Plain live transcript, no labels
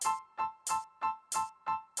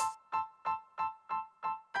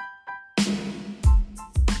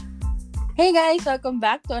Hey guys, welcome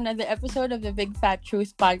back to another episode of the Big Fat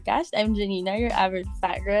Truth Podcast. I'm Janina, your average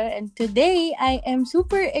fat girl, and today I am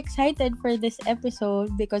super excited for this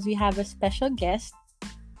episode because we have a special guest.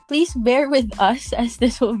 Please bear with us as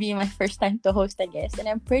this will be my first time to host a guest, and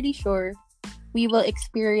I'm pretty sure we will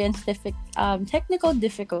experience technical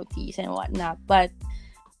difficulties and whatnot. But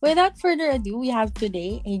without further ado, we have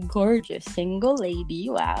today a gorgeous single lady,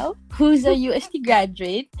 wow, who's a UST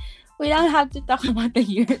graduate. We don't have to talk about the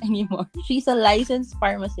year anymore. She's a licensed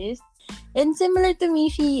pharmacist. And similar to me,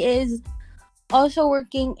 she is also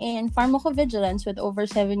working in pharmacovigilance with over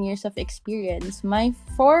 7 years of experience. My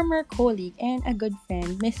former colleague and a good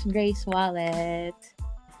friend, Miss Grace Walet.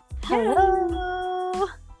 Hello!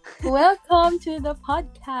 Welcome to the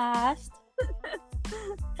podcast.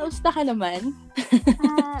 Kamusta ka naman?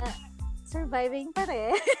 Surviving pa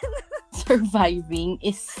rin. Surviving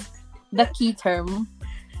is the key term.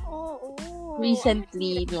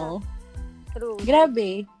 Recently, no? True.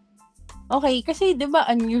 Grabe. Okay, kasi 'di ba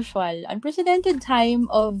unusual, unprecedented time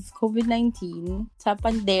of COVID-19 sa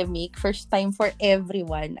pandemic, first time for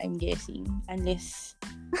everyone, I'm guessing. Unless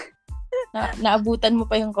naabutan mo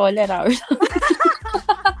pa yung cholera or something.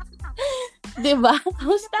 'Di ba?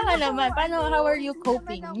 Kamusta ka naman? Paano, how are you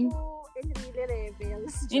coping? Hindi naman ako Enrile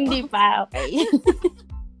Rebels. Hindi pa, okay.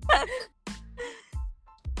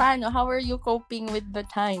 Paano, how are you coping with the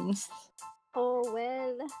times? Oh,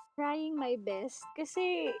 well, trying my best.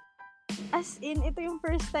 Kasi, as in, ito yung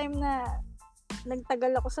first time na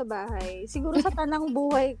nagtagal ako sa bahay. Siguro sa tanang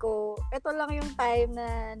buhay ko, ito lang yung time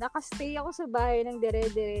na nakastay ako sa bahay ng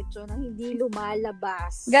dire-diretso nang hindi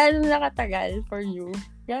lumalabas. Gano'n na katagal for you?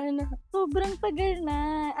 Gano'n na? Sobrang tagal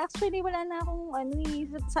na. Actually, wala na akong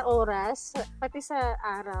sa oras, pati sa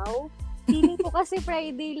araw. Feeling ko kasi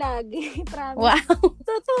Friday lagi. Promise. Wow!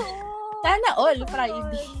 Totoo! Sana all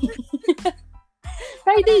Friday.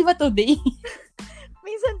 Friday ba today?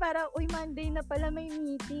 Minsan parang, Monday na pala may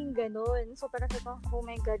meeting, ganun. So parang oh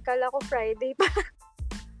my God, kala ko Friday pa.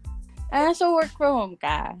 So work from home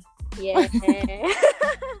ka? Yeah.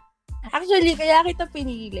 Actually, kaya kita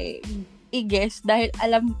pinili. I-guess, dahil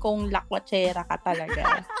alam kong lakwatsera ka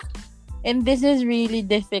talaga. And this is really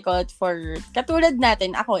difficult for, katulad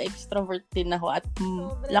natin, ako, extrovert din ako at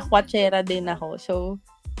lakwatsera din ako. So,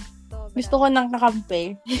 gusto ko ng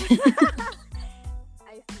kakampi.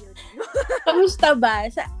 I feel you. Kamusta ba?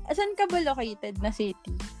 Saan ka ba located na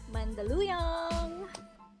city? Mandaluyong.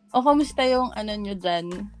 O kamusta yung nyo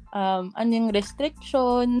dyan? Ano yung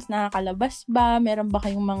restrictions? Nakakalabas ba? Meron ba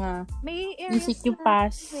kayong mga may areas ECQ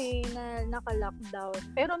pass? Na naka-lockdown.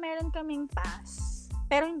 Pero meron kaming pass.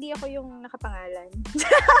 Pero hindi ako yung nakapangalan.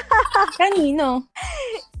 Kanino?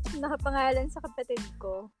 Nakapangalan sa kapatid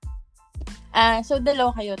ko. So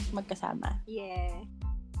dalawa kayo magkasama? Yeah.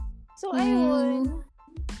 So, ayun.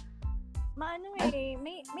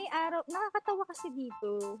 May araw, nakakatawa kasi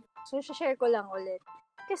dito. So, share ko lang ulit.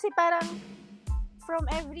 Kasi parang, from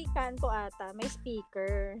every kanto ata, may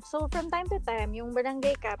speaker. So, from time to time, yung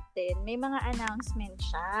barangay captain, may mga announcement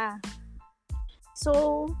siya.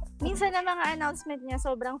 So, minsan na mga announcement niya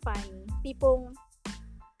sobrang funny. Tipong,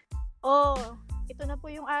 ito na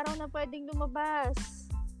po yung araw na pwedeng lumabas.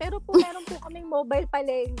 Pero po, meron po kaming mobile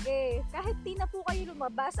palengke. Kahit di na po kayo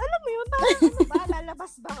lumabas, alam mo yun, parang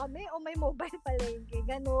lalabas ba kami o may mobile palengke?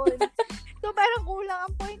 Ganon. So, parang kulang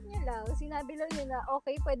ang point niya lang. Sinabi lang niya na,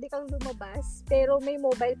 okay, pwede kang lumabas, pero may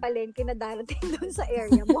mobile palengke na darating doon sa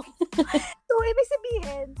area mo. So, ibig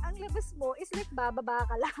sabihin, ang labas mo is like bababa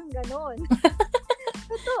ka lang, ganon.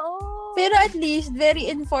 Totoo. Pero at least, very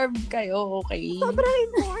informed kayo, okay? Sobrang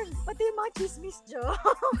informed. Pati yung mga chismis joke.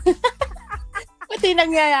 Pati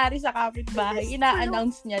nangyayari sa kapitbahay,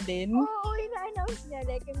 ina-announce niya din. Oo, ina-announce niya.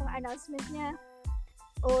 Like, yung mga announcement niya,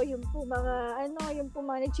 yung po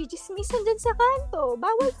mga nagchichismisan dyan sa kanto.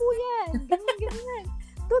 Bawal po yan. Ganyan.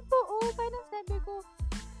 Totoo. Parang sabi ko,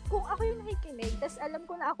 kung ako yung nakikinig, tas alam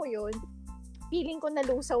ko na ako yun, feeling ko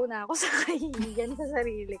nalusaw na ako sa kahihigan sa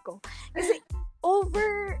sarili ko. Kasi,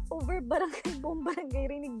 over buong barangay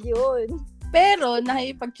rinig yun. Pero,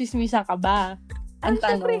 nakipagchismisan ka ba? Ang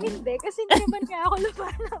tanong. Siyempre hindi, kasi hindi naman nga ako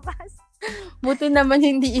lumalabas. Buti naman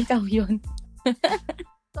hindi ikaw yun.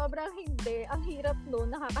 Sobrang hindi. Ang hirap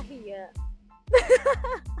nakakahiya.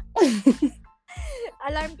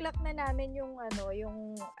 Alarm clock na namin yung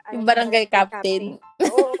barangay captain.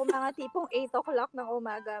 Oo, kung mga tipong 8 o'clock ng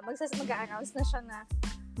umaga, mag-a-announce na siya na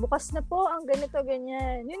bukas na po ang ganito,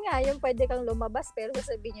 ganyan. Yun nga, yung pwede kang lumabas, pero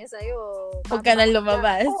sasabihin niya sa'yo, huwag ka na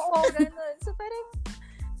lumabas. Oo, ganun. So, parang,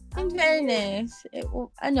 in fairness,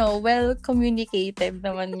 well communicated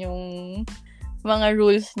naman yung mga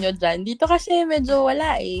rules nyo dyan. Dito kasi medyo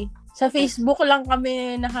wala eh. Sa Facebook lang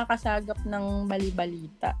kami nakakasagap ng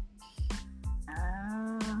bali-balita.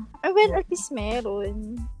 Well, at least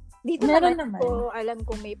meron. Dito Meron naman ko, alam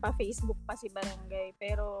ko may pa-Facebook pa si Barangay,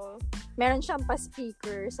 pero meron siyang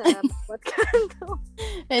pa-speaker sa bawat kanto.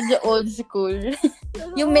 Medyo old school.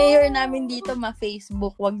 Yung mayor namin dito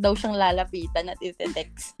ma-Facebook, wag daw siyang lalapitan at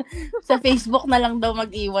ite-text. Sa Facebook na lang daw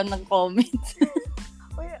mag-iwan ng comments.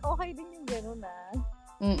 Okay din yung gano'n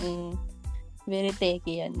Very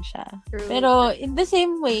techy yan siya. True. Pero in the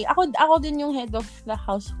same way, ako din yung head of the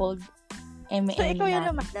household. ML So, ikaw yung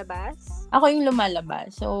na. lumalabas? Ako yung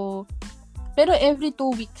lumalabas. So, pero every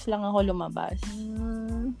 2 weeks lang ako lumabas.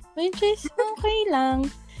 Which is okay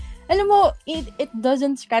lang. Alam mo, it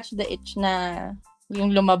doesn't scratch the itch na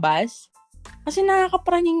yung lumabas. Kasi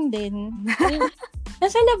nakakapraning din.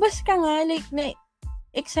 Nasa labas ka nga, like,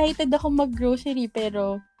 excited ako mag-grocery,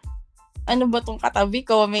 pero ano ba tong katabi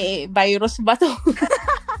ko? May virus ba to?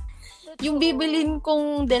 Yung bibilin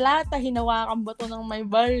kong delata, hinawakan ba to ng may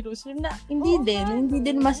virus? Hindi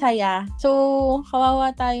din masaya. So,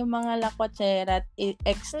 kawawa tayo mga lakwatsera at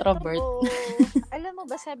extrovert. Alam mo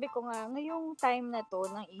ba, sabi ko nga, ngayong time na to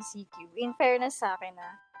ng ECQ, in fairness sa akin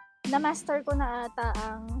na-master ko na ata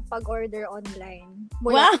ang pag-order online.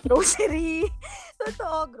 Mula grocery.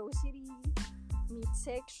 Totoo, grocery. Meat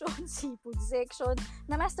section, seafood section.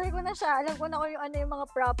 Na-master ko na siya. Alam ko na kung yung mga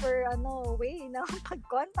proper way ng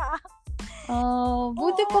pag-contact.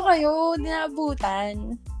 Buti pa kayo,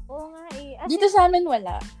 dinaabutan. Oo nga Dito sa amin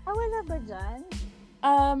wala. Wala ba dyan?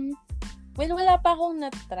 Well, wala pa akong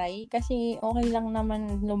na-try kasi okay lang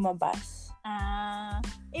naman lumabas.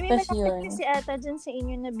 May malapit kasi ata dyan sa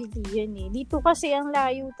inyo na bilihan Dito kasi ang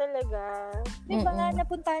layo talaga. Di ba nga,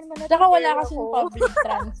 napuntahan mo na Saka wala kasing public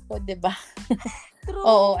transport, di ba? True.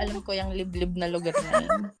 Oo, alam ko yung liblib na lugar na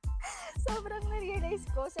yun. Sobrang na-realize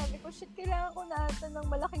ko, sabi ko, shit, kailangan ko na ito ng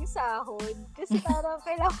malaking sahod. Kasi parang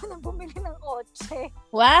kailangan ko nang bumili ng kotse.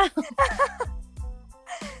 Wow!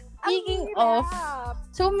 Speaking of,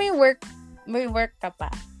 so may work ka pa.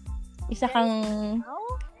 Isa kang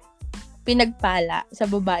pinagpala sa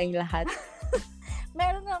babaeng lahat.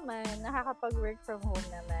 Meron naman, nakakapag-work from home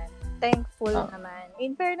naman. Thankful naman.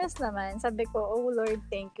 In fairness naman, sabi ko, oh Lord,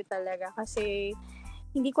 thank you talaga. Kasi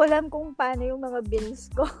hindi ko alam kung paano yung mga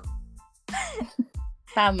bills ko.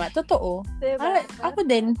 Tama, totoo. Diba? Ako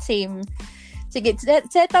din, same. Sige,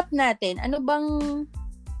 set up natin. Ano bang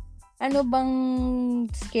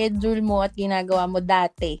schedule mo at ginagawa mo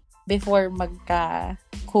dati before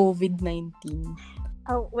magka-COVID-19?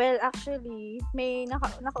 Well, actually, may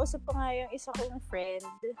nakausap ko nga yung isa kong friend.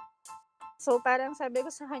 So, parang sabi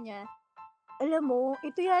ko sa kanya, alam mo,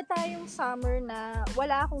 ito yata yung summer na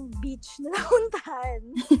wala akong beach na napuntahan.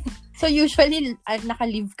 So, usually,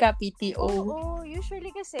 naka-leave ka, PTO? Oo,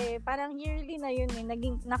 usually kasi, parang yearly na yun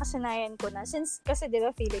naging nakasanayan ko na. Since, kasi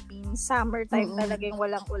diba, Philippines, summertime talaga yung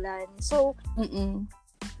walang ulan. So,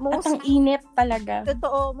 at ang init talaga.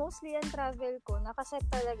 Totoo, mostly ang travel ko, nakaset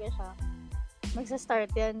talaga siya.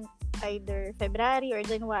 Magsa-start yan either February or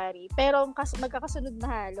January. Pero magkakasunod na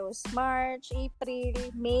halos. March, April,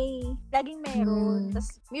 May. Laging meron.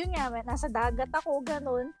 Tapos, yun nga, nasa dagat ako,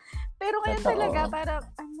 ganun. Pero ngayon talaga, parang,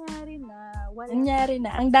 anyari na. Anyari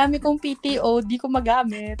na. Ang dami kong PTO, di ko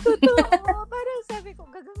magamit. Totoo. Parang sabi ko,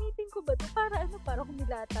 gagamitin ko ba ito? Para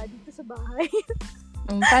kumilata dito sa bahay.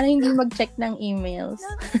 Para hindi mag-check ng emails.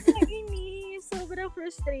 Sobrang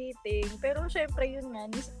frustrating. Pero syempre yun nga,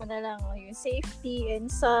 nisip ko na lang yung safety and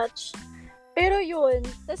such. Pero yun,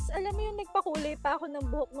 tas alam mo yung nagpakulay pa ako ng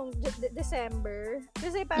buhok nung December.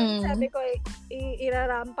 Kasi parang sabi ko,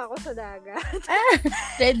 irarampa ko sa dagat.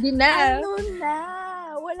 Ready na.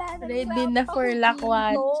 Wala na. Ready na for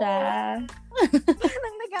lakwatsa.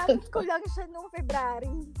 Parang nagamit ko lang siya nung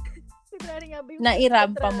February. February nga ba yung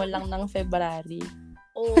nairampa mo lang ng February.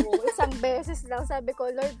 Isang beses lang. Sabi ko,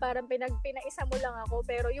 Lord, parang pinaisa mo lang ako.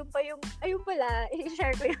 Pero ayun pala,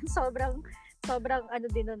 i-share ko yung sobrang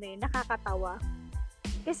din nun nakakatawa.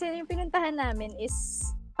 Kasi yung pinuntahan namin is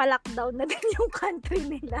pa-lockdown na din yung country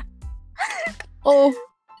nila.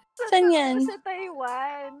 Saan yan? Sa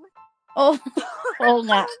Taiwan. Oo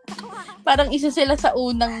nga. Parang isa sila sa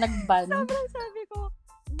unang nag-ban. Sobrang sabi ko,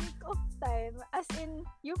 week of time. As in,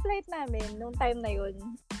 yung flight namin, nung time na yun,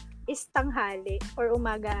 is tanghali or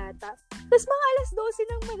umaga ata. Tapos mga alas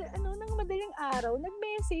 12 ng madaling araw,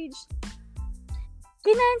 nag-message,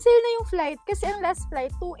 kinancel na yung flight kasi ang last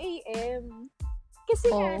flight 2 a.m.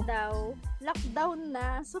 Kasi nga daw, lockdown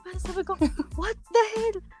na. So parang sabi ko, what the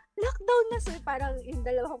hell? Lockdown na. So parang yung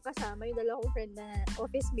dalawa kong kasama, yung dalawa kong friend na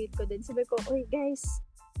office mate ko din. Sabi ko, oy guys,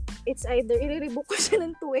 it's either i-rebook ko siya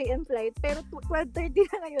ng 2 a.m. flight, pero 12:30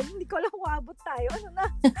 na ngayon, hindi ko alam kung abot tayo. Ano na?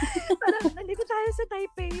 Parang nandito tayo sa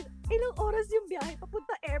Taipei. Ilang oras yung biyahe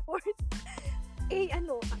papunta airport?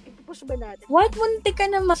 Ipupush ba natin? What? Muntik ka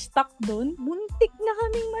na ma-stuck doon? Muntik na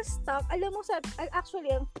kaming ma-stuck. Alam mo,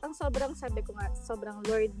 actually, ang sobrang sabi ko nga, sobrang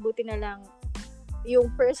Lord, buti na lang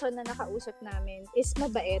yung person na nakausap namin is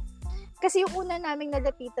mabait. Kasi yung una naming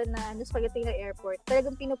nalapitan na pagdating na airport,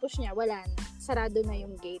 talagang pinupush niya, wala na. Sarado na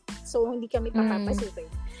yung gate. So, hindi kami papapasukin.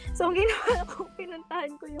 So, ang ginawa ko,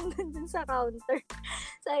 pinuntahan ko yung nandun sa counter.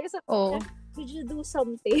 Sabi ko sa could you do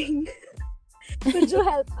something? Could you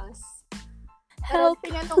help us? Help!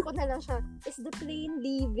 Tinanong ko na lang siya, is the plane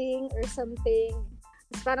leaving or something?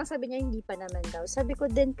 Parang sabi niya, hindi pa naman daw. Sabi ko,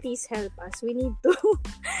 then please help us. We need to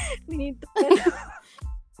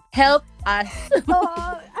help us.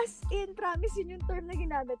 As in, promise yun yung term na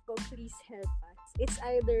ginamit ko, please help us. It's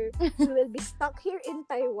either you will be stuck here in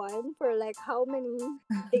Taiwan for like how many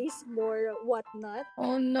days more, whatnot.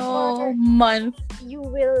 Oh no, month. You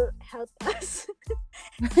will help us.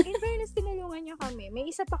 In fairness, tinulungan niya kami.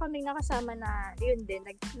 May isa pa kaming nakasama na, yun din,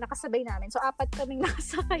 nakasabay namin. So, 4 kaming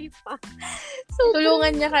nakasakay pa. So,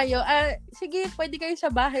 tulungan niya kayo. Sige, pwede kayo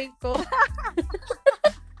sa bahay ko.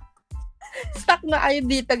 Stuck na kayo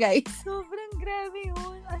dito, guys. Sobrang grabe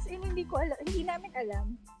yun. As in, hindi namin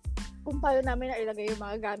alam kung paano namin nailagay yung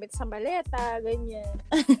mga gamit sa maleta, ganyan.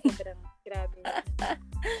 Sobrang grabe.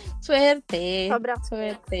 Swerte. Sobrang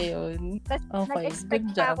swerte yun. Kasi okay, nag-expect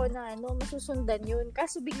pa ako na masusundan yun.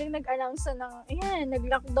 Kaso biglang nag-announce na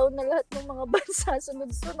nag-lockdown na lahat ng mga bansa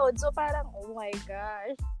sunod-sunod. So parang, oh my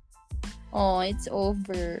gosh. Oh, it's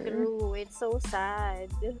over. True. It's so sad.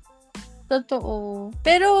 Totoo.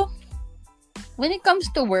 Pero, when it comes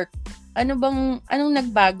to work, anong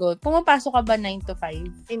nagbago? Pumapasok ka ba 9 to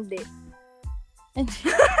 5? Hindi.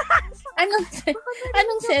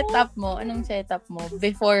 Anong setup mo? Anong setup mo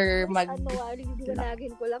before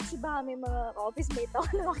liwanagin ko lang. Kasi baka may mga office mate ako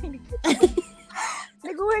na makinig ko.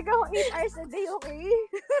 Nag-work ako 8 hours a day, okay?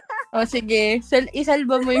 O sige,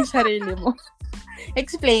 isalba mo yung sarili mo.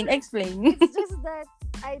 Explain. It's just that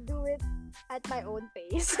I do it at my own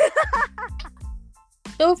pace.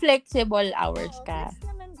 So, flexible hours ka. Flex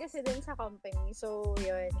naman kasi din sa company. So,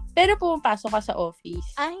 yun. Pero pumapasok ka sa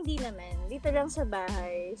office? Hindi naman. Dito lang sa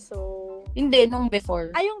bahay. So, hindi, nung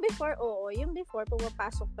before. Yung before, oo. Yung before,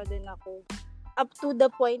 pumapasok pa din ako. Up to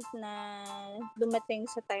the point na dumating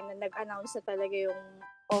sa time na nag-announce na talaga yung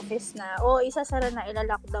office na, isasara na,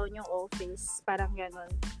 ila-lockdown yung office. Parang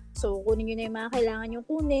ganon. So, kunin nyo na yung mga kailangan nyo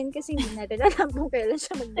kunin kasi hindi natin alam kung kailan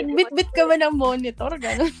siya magbukas. Nagbit-bit ka ba ng monitor?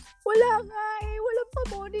 Ganon? Wala nga walang pa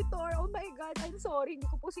monitor. Oh my God, I'm sorry. Hindi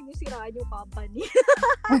ko po sinisiraan yung company.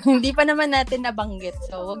 Hindi pa naman natin nabanggit.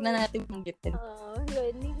 So, wag na natin banggitin.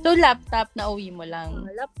 So, laptop na uwi mo lang?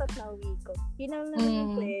 Laptop na uwi ko. Yun lang naman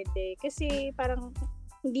yung pwede. Kasi parang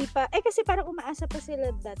hindi pa, kasi parang umaasa pa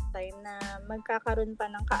sila that time na magkakaroon pa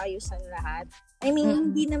ng kaayusan lahat. I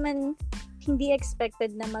mean, hindi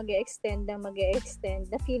expected na mag-extend.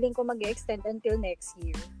 Na feeling ko mag-extend until next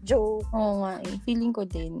year. Joke. Oo nga Feeling ko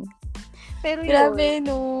din. Pero grabe, yun.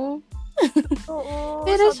 no? Oo.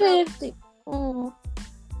 Pero swerte. Oo.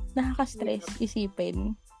 Nakaka-stress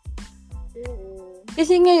isipin. Oo.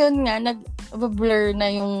 Kasi ngayon nga, nag-blur na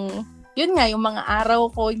yung mga araw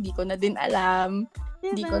ko, hindi ko na din alam. Diba?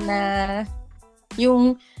 Hindi ko na,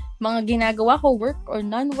 yung mga ginagawa ko, work or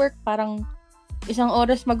non-work, parang isang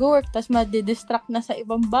oras mag-work, tapos madidistract na sa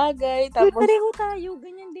ibang bagay. Tapos, pareho tayo,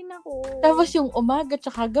 ganyan din ako. Tapos yung umaga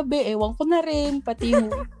tsaka gabi, ewan ko na rin, pati yung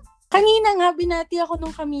kanina nga, binati ako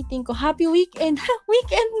nung ka-meeting ko, happy weekend.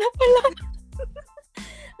 Weekend na pala.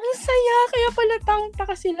 Ang saya, kaya pala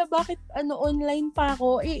taka sila, bakit online pa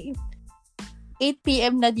ako? 8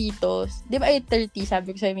 p.m. na dito. Di ba 8:30,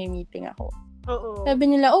 sabi ko sa'yo may meeting ako. Oo. Sabi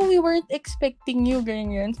nila, we weren't expecting you,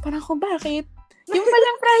 ganyan. Parang ako, bakit? Yung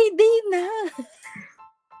palang Friday na.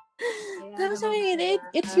 Tapos sabi nila,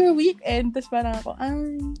 it's your weekend. Tapos parang ako,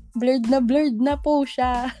 blurred na po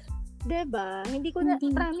siya. Diba? Hindi ko na,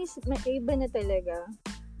 promise, iba na talaga.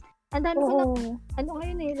 Ang dami ko na,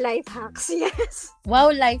 ngayon life hacks, yes.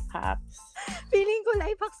 Wow, life hacks. Feeling ko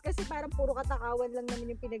life hacks kasi parang puro katakawan lang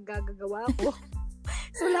naman yung pinaggagawa ko.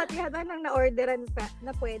 So, lahat yata nang na-orderan pa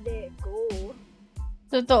na pwede, go.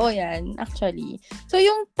 Totoo yan, actually. So,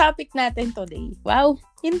 yung topic natin today, wow,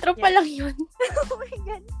 intro pa lang yun. Oh my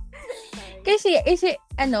God. Kasi,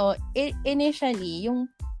 initially,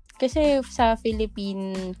 kasi sa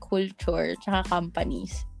Philippine culture tsaka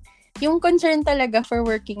companies, yung concern talaga for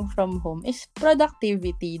working from home is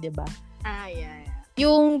productivity, diba? Yeah.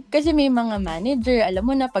 Yung, kasi may mga manager, alam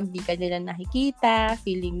mo na, pag di ka nila nakikita,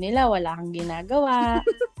 feeling nila wala kang ginagawa.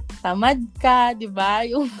 tamad ka, di ba?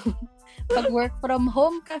 Yung pag work from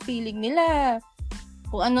home ka, feeling nila,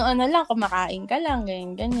 kung ano-ano lang, kumakain ka lang,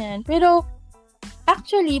 ganyan. Pero,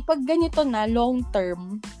 actually, pag ganito na, long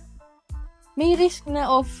term, may risk na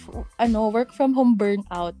of, work from home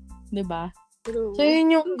burnout, di ba? True. So,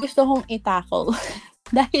 yun yung gusto kong i-tackle.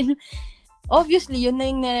 Dahil, obviously, yun na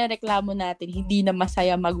yung nirereklamo natin, hindi na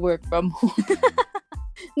masaya mag-work from home.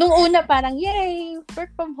 Nung una, parang, yay,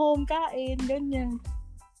 work from home, kain, ganyan.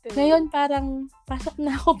 Ngayon, parang, pasok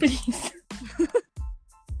na ako, please.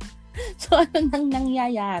 So, ano nang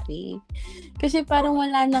nangyayari? Kasi parang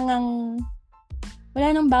wala nang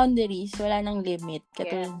boundaries, wala nang limit.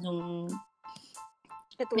 Katulad nung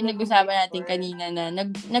pinag-usapan natin kanina na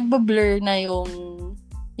nagba-blur na yung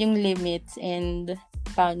limits and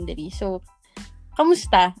boundaries. So,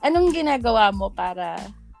 kamusta? Anong ginagawa mo para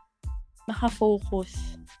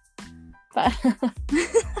makafocus?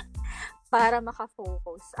 Para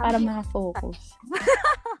makafocus. Para makafocus.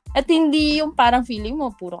 At hindi yung parang feeling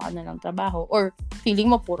mo puro ka na lang trabaho or feeling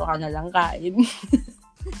mo puro ka na lang kain.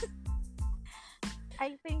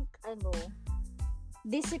 I think,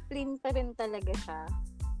 discipline pa rin talaga siya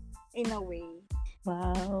in a way.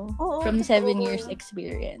 Wow. Oo, from 7 years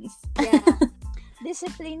experience. Yeah.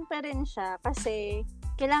 Discipline pa rin siya kasi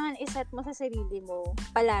kailangan iset mo sa sarili mo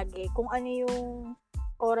palagi kung ano yung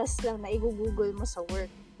oras lang na i-google mo sa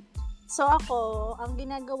work. So ako, ang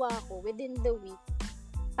ginagawa ko within the week,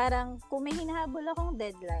 parang kung may hinahabol akong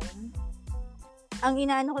deadline, ang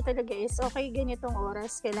inaano ko talaga is, okay, ganitong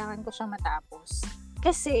oras, kailangan ko siyang matapos.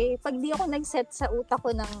 Kasi, pag di ako nag-set sa utak ko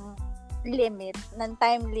ng limit, ng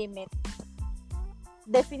time limit,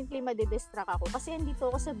 definitely madidistract ako. Kasi andito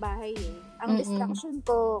ako sa bahay eh. Ang distraction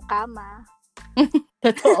ko, kama.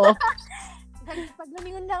 Totoo. Pag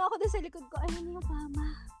lumingon lang ako doon sa likod ko, ano yung kama?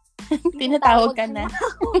 Tinatawag ka na.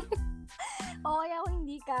 O kaya ako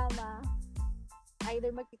hindi kama.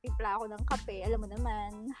 Either magtitimpla ako ng kape, alam mo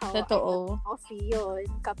naman, totoo. Coffee yun,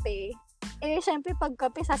 kape. Eh, syempre, pag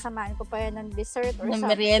kape, sasamahan ko pa yan ng dessert or ng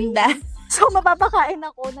something. merienda. So, mapapakain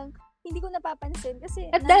ako ng, hindi ko napapansin.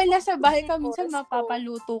 Kasi, at dahil nasa bahay ka, minsan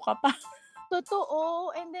mapapaluto ka pa.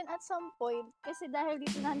 Totoo. And then, at some point, kasi dahil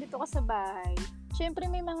nandito ka sa bahay, syempre,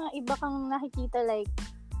 may mga iba kang nakikita, like,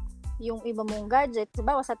 yung iba mong gadget,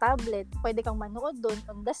 diba, sa tablet, pwede kang manood doon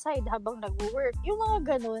on the side habang nag-work. Yung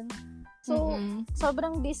mga ganun. So,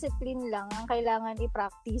 sobrang discipline lang ang kailangan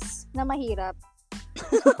i-practice na mahirap.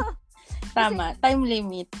 Tama, time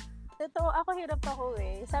limit. Totoo, hirap ako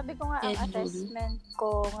eh. Sabi ko nga, ang assessment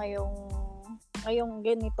ko ngayong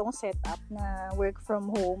ganitong setup na work from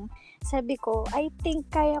home, sabi ko, I think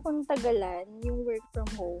kaya kong tagalan yung work from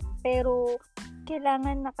home. Pero,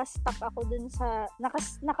 kailangan nakastuck ako dun sa,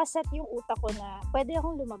 nakaset yung utak ko na pwede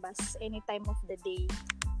akong lumabas any time of the day.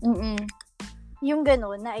 Yung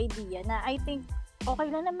gano'n na idea na I think, okay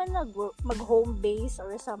lang naman mag-home base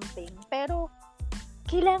or something. Pero,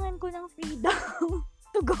 kailangan ko ng freedom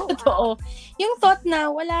to go Totoo. out. Yung thought na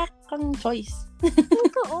wala kang choice.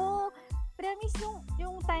 Totoo. Promise,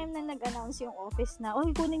 yung time na nag-announce yung office na,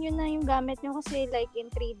 kunin nyo na yung gamit nyo kasi like in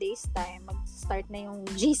 3 days time, mag-start na yung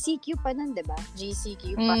GCQ pa nun, diba?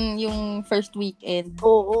 GCQ pa. Yung first weekend.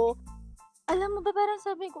 Oo. Alam mo ba, parang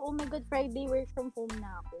sabi ko, oh my God, Friday work from home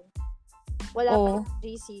na ako. Wala pa yung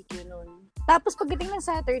GCQ nun. Tapos pagdating ng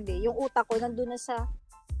Saturday, yung utak ko nandun na sa,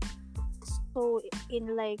 so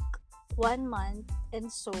in like 1 month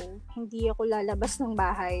and so, hindi ako lalabas ng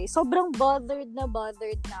bahay. Sobrang bothered na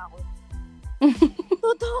ako.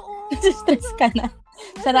 Totoo. Stress ka na.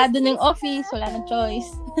 Sarado ng office, wala nang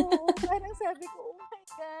choice. Parang sabi ko, oh my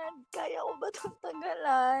God, kaya ko ba itong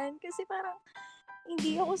tagalan? Kasi parang,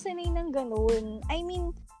 hindi ako sanay ng ganun. I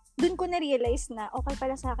mean, dun ko na-realize na, okay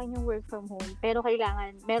pala sa akin yung work from home. Pero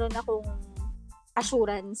kailangan, meron akong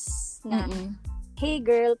assurance na, hey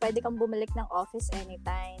girl, pwede kang bumalik ng office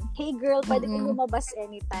anytime. Hey girl, pwede kang lumabas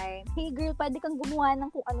anytime. Hey girl, pwede kang gumawa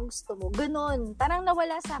ng kung anong gusto mo. Ganon. Parang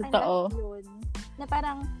nawala sa akin lahat yun. Na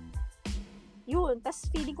parang, yun. Tapos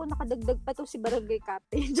feeling ko nakadagdag pa to si Barangay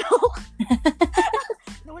Cafe. Joke.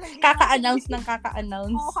 Kaka-announce ng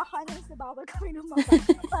kaka-announce. Oo, kaka-announce na bawal kami lumabas.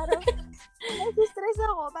 Parang, nag-stress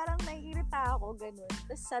ako. Parang naiirita ako. Ganun.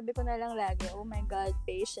 Tapos sabi ko na lang lagi, oh my God,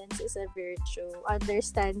 patience is a virtue.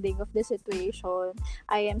 Understanding of the situation.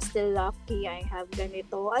 I am still lucky. I have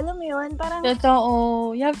ganito. Alam mo yun? Parang,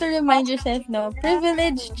 totoo. You have to remind yourself, no?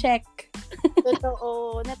 Privilege check.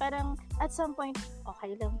 Totoo. Na parang, at some point,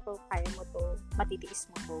 okay lang to. Kaya mo to. Matitiis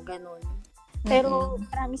mo to. Ganun. Pero,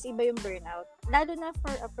 promise iba yung burnout. Lalo na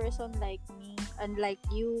for a person like me, unlike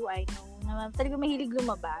you, I know, na talaga mahilig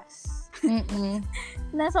lumabas. Mm-mm.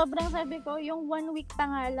 Na sobrang sabi ko, yung 1 week pa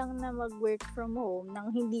nga lang na mag-work from home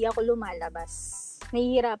nang hindi ako lumalabas.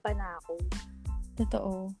 Nahihirapan na ako.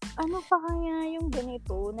 Totoo. Ano pa kaya yung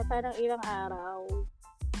ganito na parang ilang araw?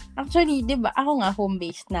 Actually, di ba, ako nga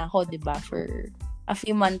home-based na ako, di ba, for a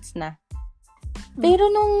few months na.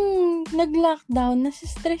 Pero nung nag-lockdown,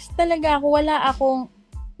 nasa-stress talaga ako. Wala akong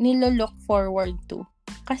nilo-look forward to.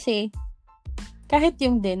 Kasi, kahit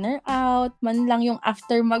yung dinner out, man lang yung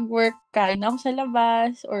after mag-work, kain ako sa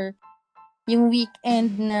labas, or yung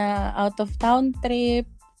weekend na out-of-town trip,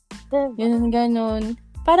 yun, ganun.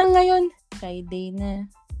 Parang ngayon, Friday na.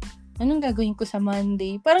 Anong gagawin ko sa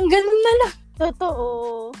Monday? Parang ganun na lang.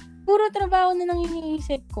 Totoo. Puro trabaho na lang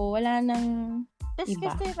iniisip ko. Wala nang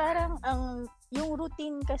iba. Kasi parang yung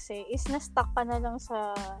routine kasi is na-stuck ka na lang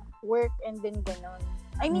sa work and then ganun.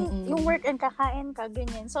 I mean, yung work and kakain ka,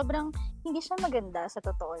 ganyan. Sobrang hindi siya maganda sa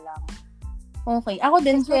totoo lang. Okay. Ako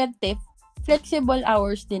din, swerte. Flexible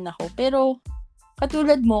hours din ako. Pero,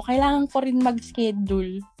 katulad mo, kailangan ko rin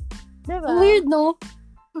mag-schedule. Diba? Weird, no?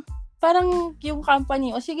 Parang yung company,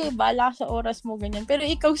 sige, bahala ka sa oras mo, ganyan. Pero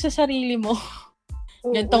ikaw sa sarili mo,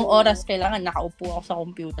 gantong oras, kailangan nakaupo ako sa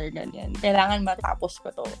computer, ganyan. Kailangan matapos ko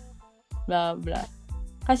to. Blah, blah.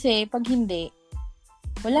 Kasi, pag hindi,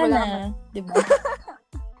 wala na. Diba?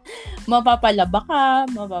 Mapapalaba ka,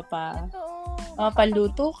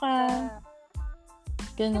 mapapaluto ka.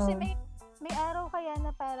 Ganun. Kasi may araw kaya na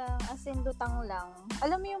parang as in lutang lang.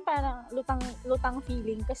 Alam mo yung parang lutang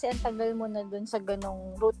feeling kasi ang tagal mo na dun sa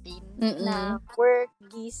ganong routine na work,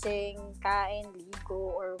 gising, kain,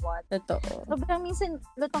 ligo, or what. Totoo. Sobrang minsan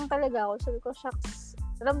lutang talaga ako. Sabi ko, shucks,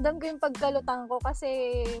 ramdam ko yung pagkalutang ko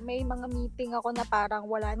kasi may mga meeting ako na parang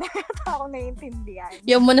wala na ako naiintindihan.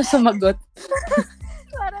 Yung mo na sumagot.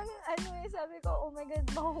 Parang sabi ko, oh my God,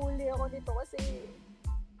 mahuhuli ako nito kasi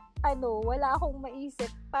wala akong maisip.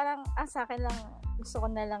 Parang sa akin lang, gusto ko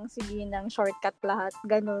na lang sabihin ng shortcut lahat.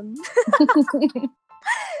 Ganun.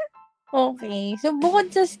 Okay. So,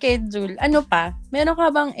 bukod sa schedule, ano pa? Meron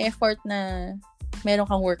ka bang effort na meron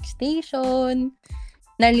kang workstation?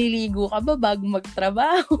 Naliligo ka ba bago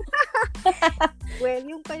magtrabaho? Well,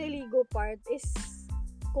 yung paliligo part is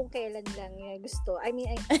kung kailan lang yung gusto. I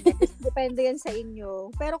mean, depende yan sa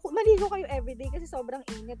inyo. Pero kung maligo kayo everyday kasi sobrang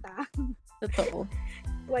init Totoo.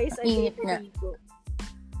 Twice a day maligo.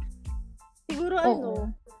 Siguro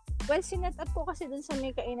well, sinet up ko kasi dun sa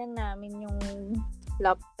may kainan namin yung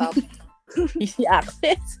laptop. Easy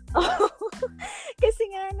access. Kasi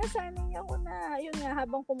nga, nasanay ako na, yun nga,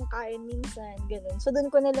 habang kumakain minsan, ganun. So, dun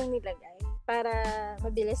ko na lang nilagay para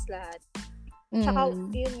mabilis lahat. Tsaka,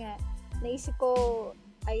 yun nga, naisip ko,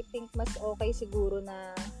 I think mas okay siguro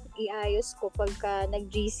na iayos ko pagka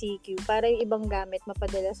nag-GCQ para yung ibang gamit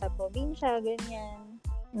mapadala sa probinsya, ganyan.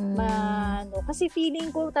 Kasi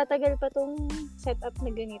feeling ko tatagal pa tong setup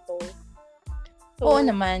na ganito. So, oo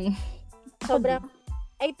naman. Sobrang,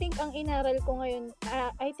 I think ang inaral ko ngayon,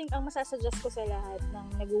 I think ang masasuggest ko sa lahat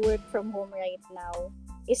ng nag-work from home right now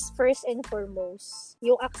is first and foremost,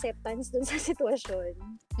 yung acceptance dun sa sitwasyon.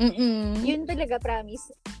 Yun talaga,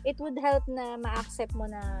 promise. It would help na ma-accept mo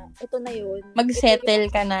na ito na yun. Mag-settle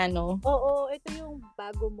ka na, no? Oo, ito yung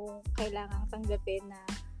bago mong kailangang tanggapin na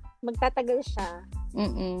magtatagal siya.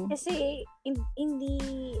 Kasi, hindi,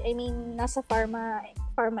 I mean, nasa pharma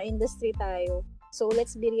industry tayo. So,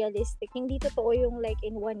 let's be realistic. Hindi totoo yung like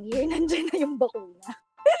in 1 year, nandiyan na yung bakuna.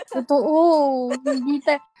 Totoo.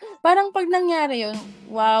 Parang pag nangyari yun,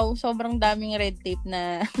 wow, sobrang daming red tape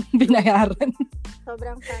na binayaran.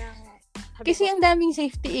 Sobrang parang... Kasi ang daming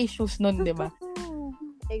safety issues nun, di ba?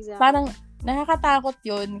 Exactly. Parang nakakatakot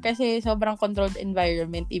yun kasi sobrang controlled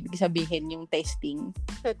environment, ibig sabihin yung testing.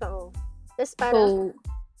 Totoo. Tapos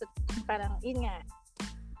parang, yun nga,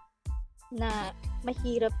 na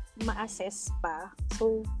mahirap ma-assess pa.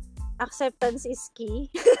 So, acceptance is key.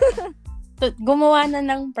 Gumawa na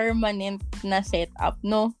ng permanent na setup,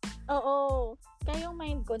 no? Oo. Kaya yung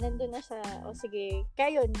mind ko, nandun na siya. O sige,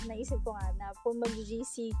 kaya yun, naisip ko nga na kung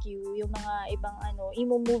mag-GCQ, yung mga ibang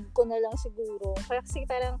i-move ko na lang siguro. Kasi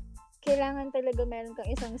parang, kailangan talaga meron kang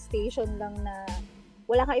isang station lang na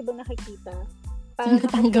wala kang ibang nakikita.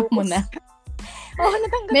 Natanggap mo na. Oo,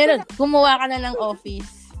 natanggap meron, ko na. Gumawa ka na ng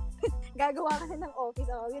office. Gagawa ka na ng office.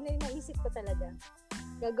 Yun na yung naisip ko talaga.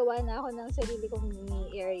 Gagawa na ako ng sarili kong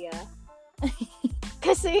mini area.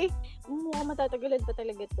 Kasi, mukhang matatagalan pa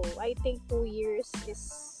talaga to. I think 2 years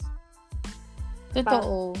is...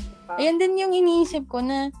 Totoo. Ayan din yung iniisip ko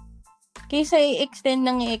na kaysa i-extend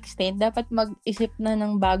ng i-extend, dapat mag-isip na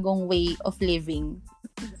ng bagong way of living.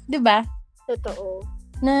 'Di ba?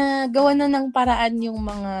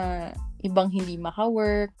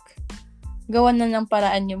 gawan na ng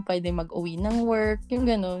paraan yung pwede mag-uwi ng work, yung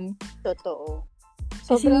ganun. Totoo.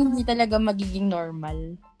 Kasi hindi talaga magiging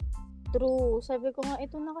normal. True. Sabi ko nga,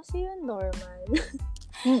 ito na kasi yung normal.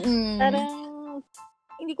 Mm-mm. Parang,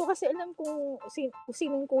 hindi ko kasi alam kung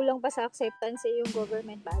sinong kulang pa sa acceptance yung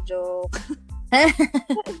government ba? Joke.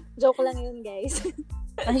 Joke lang yun, guys.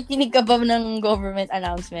 Nakikinig ka ba ng government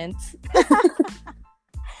announcements?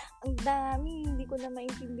 Ang dami, hindi ko na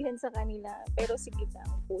maintindihan sa kanila. Pero sige lang,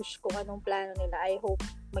 push kung anong plano nila. I hope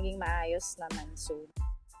maging maayos naman soon.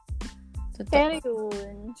 Pero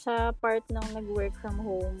yun, sa part ng nag-work from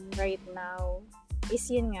home right now, is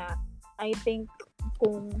yun nga, I think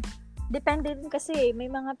kung, depende din kasi, may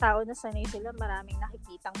mga tao na sanay sila maraming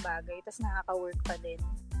nakikitang bagay, tas nakaka-work pa din.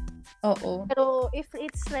 Oo. Pero if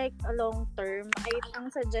it's like a long term, ang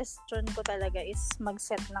suggestion ko talaga is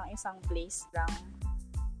mag-set ng isang place lang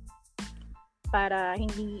para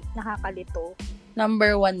hindi nakakalito.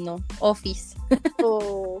 Number 1, no? Office.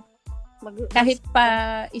 So, kahit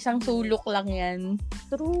pa isang sulok lang yan.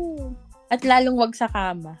 True. At lalong wag sa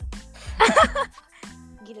kama.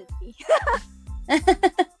 Guilty.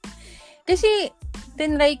 Kasi,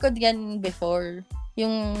 tinry ko yan before.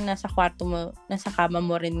 Yung nasa kwarto mo, nasa kama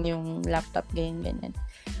mo rin yung laptop, ganyan.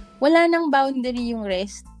 Wala nang boundary yung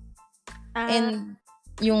rest and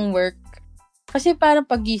yung work. Kasi parang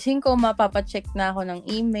pagising ko, mapapacheck na ako ng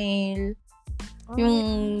email. Yung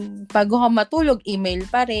bago ka matulog, email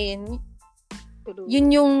pa rin. Yun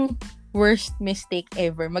yung worst mistake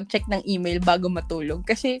ever. Mag-check ng email bago matulog.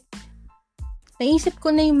 Kasi, naisip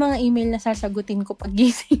ko na yung mga email na sasagutin ko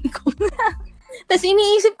pagising ko. Tapos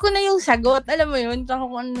iniisip ko na yung sagot. Alam mo yun? Tsaka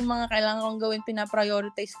kung ano mga kailangan kong gawin,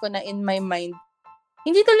 pinaprioritize ko na in my mind.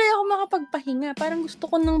 Hindi tuloy ako makapagpahinga. Parang gusto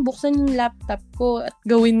ko nang buksan yung laptop ko at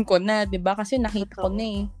gawin ko na, 'di ba? Kasi nakita ko na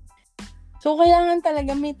eh. So, kailangan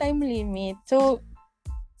talaga may time limit. So,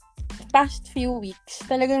 past few weeks,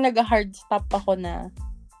 talagang nag-hard stop ako na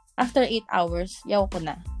after 8 hours, yaw ko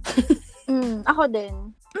na. Ako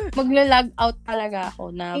din. Magla-log out talaga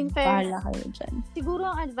ako na bahala kayo dyan. Siguro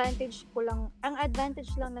ang advantage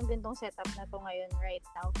lang ng ganitong setup na to ngayon right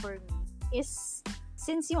now for me is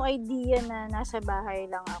since yung idea na nasa bahay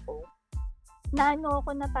lang ako, naano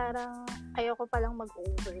ako na parang ayoko palang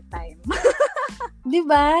mag-overtime.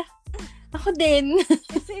 Diba? Ako din.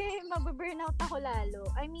 Kasi mababurnout ako lalo.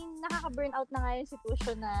 I mean, nakaka-burnout na nga yung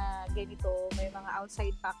sitwasyon na ganito. May mga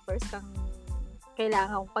outside factors kang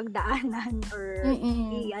kailangan pagdaanan or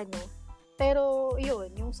Pero yun,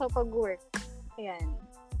 yung sa pag-work, ayan.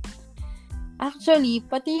 Actually,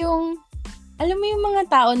 pati yung alam mo yung mga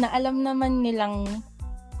tao na alam naman nilang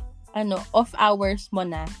off hours mo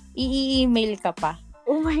na, i-email ka pa.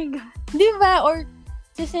 Oh my God. Di ba? Or,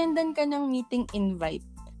 sisendan ka ng meeting invite.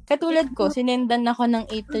 Katulad ko, sinendan ako ng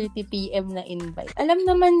 8:30 p.m. na invite. Alam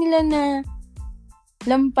naman nila na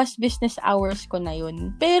lampas business hours ko na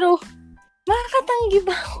yun. Pero, makakatanggi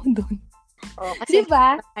ba ako dun? Oh, kasi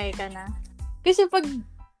diba? Ka na. Kasi pag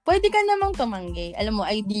pwede ka namang tumanggi. Alam mo,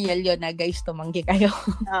 ideal yun na guys, tumanggi kayo.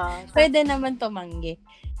 Pwede naman tumanggi.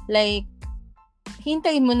 Like,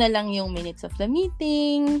 hintayin mo na lang yung minutes of the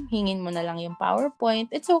meeting, hingin mo na lang yung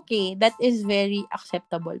PowerPoint. It's okay. That is very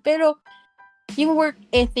acceptable. Pero, yung work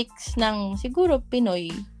ethics ng siguro Pinoy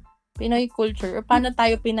culture, or paano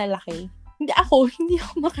tayo pinalaki, hindi ako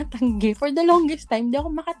makatanggi. For the longest time, hindi ako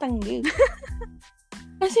makatanggi.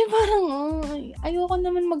 Kasi parang, ayoko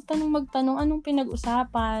naman magtanong anong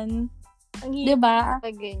pinag-usapan. Diba?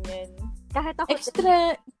 Ganyan. Kahit ako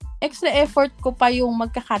extra effort ko pa yung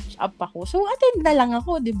magka-catch up ako. So, attend na lang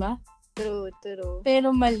ako, diba? True.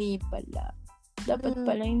 Pero mali pala. Dapat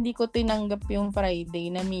pala hindi ko tinanggap yung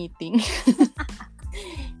Friday na meeting.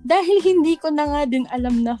 Dahil hindi ko na nga din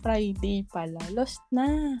alam na Friday pala. Lost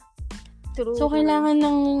na. True. So, kailangan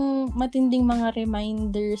ng matinding mga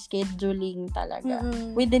reminder, scheduling talaga.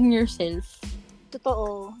 Within yourself.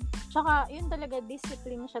 Totoo. Tsaka, yun talaga,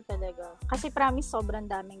 discipline siya talaga. Kasi promise, sobrang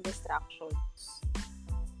daming distractions.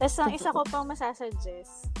 Tapos, ang isa ko pang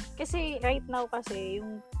masasuggest, kasi right now kasi,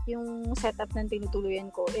 yung setup ng tinutuluyan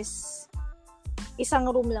ko is isang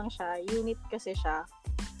room lang siya. Unit kasi siya.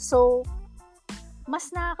 So, mas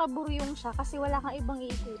nakakaburyong siya kasi wala kang ibang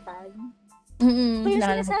iikutan. So, yung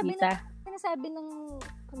sinasabi ng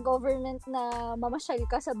government na mamasyal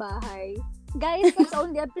ka sa bahay, guys, that's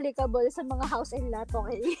only applicable sa mga house and lot,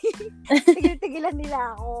 okay? Tigil-tigilan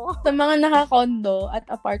nila ako. Sa mga naka-condo at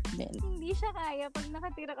apartment. Hindi siya kaya pag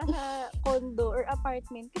nakatira ka sa condo or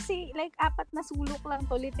apartment. Kasi, like, 4 na sulok lang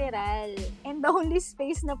to, literal. And the only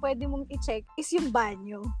space na pwede mong i-check is yung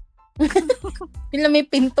banyo. Pila may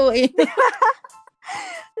pinto eh.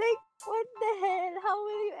 Like, what the hell? How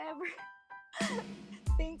will you ever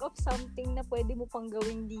think of something na pwede mo pang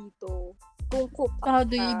gawin dito. Kung cook So, how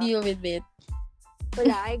do you deal with it?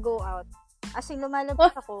 Wala, I go out. As in,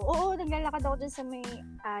 lumalabas ako. Oo, naglalakad ako dyan sa may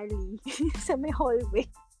alley. Sa may hallway.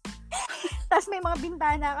 Tapos may mga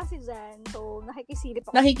bintana kasi dyan. So, nakikisilip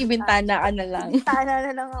ako. Nakikibintana ka na lang. Bintana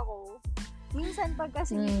na lang ako. Minsan pag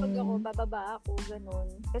kasi pag ako, bababa ako, ganun.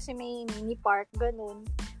 Kasi may mini park, ganun.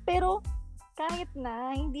 Pero, kahit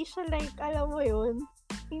na, hindi siya like, alam mo yun,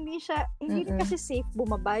 hindi rin kasi safe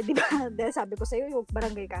bumaba, di ba? Dahil sabi ko sa'yo, yung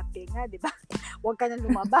barangay camping nga, di ba? Huwag ka na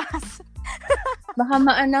lumabas. Baka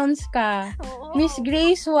ma-announce ka. Oo. Miss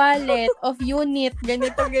Grace Walet of unit,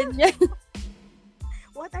 ganito, ganyan.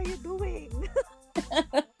 What are you doing?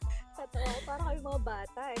 Totoo, parang kayo mga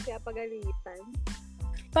bata, kaya pagalitan.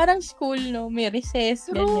 Parang school, no? May recess,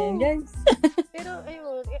 ganyan, guys. Pero,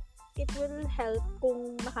 ayun, it will help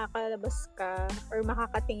kung makakalabas ka or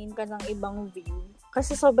makakatingin ka ng ibang view.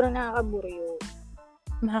 Kasi sobrang nakakaburyo.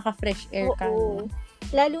 Makaka-fresh air ka. Oo.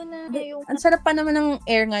 Lalo na yung... Ang sarap pa naman ng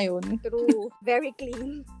air ngayon. True. Very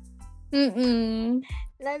clean. Mm-mm.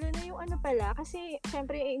 Lalo na yung ano pala, kasi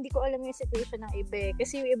syempre hindi ko alam yung situation ng iba.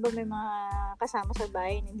 Kasi yung iba may mga kasama sa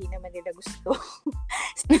bahay na hindi naman nila gusto.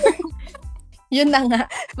 Yun na nga.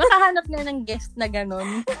 Makahanap nga ng guest na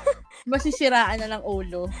ganun. Masisiraan na ng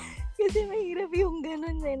ulo. Kasi mahirap yung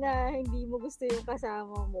ganun na hindi mo gusto yung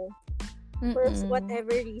kasama mo. For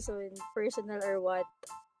whatever reason, personal or what.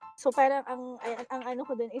 So parang ang ano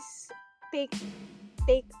ko dun is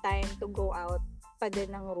take time to go out pa din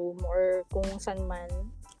ng room or kung saan man.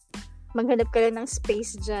 Maghanap ka lang ng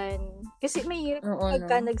space dyan. Kasi mahirap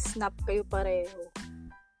pagka nag-snap kayo pareho.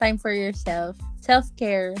 Time for yourself.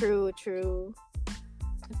 Self-care. True.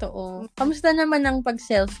 Totoo. Kamusta naman ang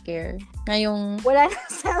pag-self-care? Ngayong... Wala na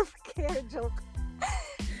self-care, joke.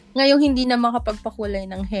 Ngayong hindi na makapagpakulay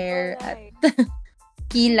ng hair at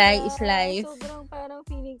kilay is life. Sobrang parang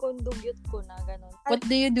feeling ko dugyot ko na gano'n. What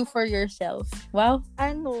do you do for yourself? Wow.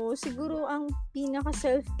 Siguro ang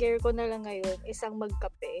pinaka-self-care ko na lang ngayon is ang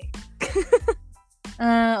magkape.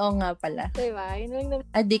 Oo nga pala. Diba? Yun lang naman.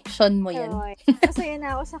 Addiction mo yan. Masaya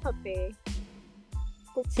na ako sa kape.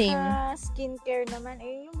 Kung Same. sa skincare naman,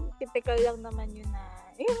 yung typical lang naman yun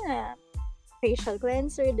na, facial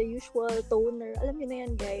cleanser, the usual toner. Alam niyo na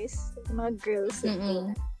yan, guys. Mga girls.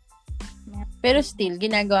 Pero still,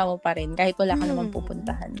 ginagawa mo pa rin kahit wala ka naman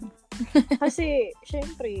pupuntahan. Kasi,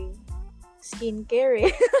 syempre,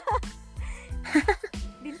 skincare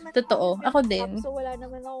Totoo. Ako din. So, wala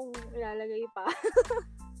naman akong ilalagay pa.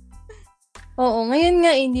 Oo, ngayon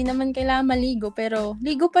nga hindi naman kailangan maligo pero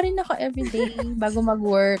ligo pa rin ako everyday bago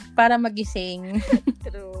mag-work para magising.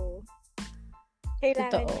 True.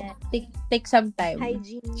 Kailangan Totoo. yan. Take some time.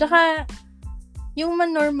 Hygiene. Tsaka, yung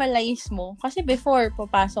man-normalize mo, kasi before,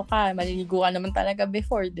 papasok ka, maliligo ka naman talaga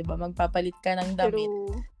before, di ba? Magpapalit ka ng damit.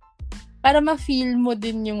 True. Para ma-feel mo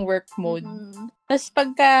din yung work mode. Tapos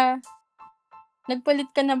pagka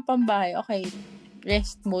nagpalit ka ng pambahay, okay,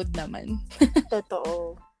 rest mode naman.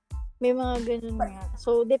 Totoo. May mga ganun nga.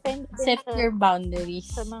 So, depende Set your boundaries.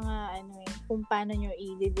 Sa mga, kung paano nyo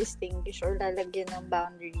i-distinguish or lalagyan ng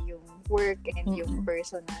boundary yung work and yung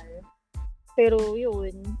personal. Pero,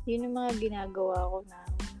 yun yung mga ginagawa ko na.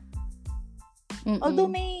 Although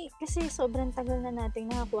kasi sobrang tagal na nating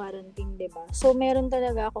naka-quarantine, diba? So, meron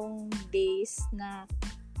talaga akong days na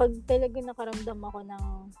pag talaga nakaramdam ako ng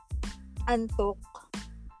antok,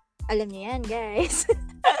 alam niyo yan, guys.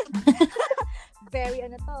 Very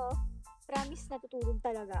promise natutulog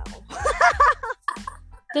talaga ako.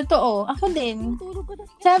 Totoo. Ako din. Tutulog ko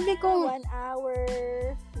talaga. Sabi ko 1 hour,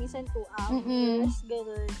 minsan 2 hours,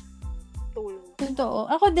 gano'n. Tulog. Totoo.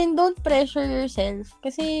 Ako din, don't pressure yourself.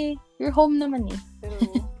 Kasi, you're home naman eh. Pero,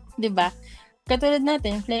 diba? Katulad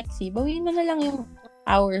natin, flexi. Bawiin mo na lang yung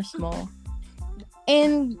hours mo.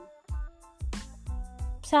 And,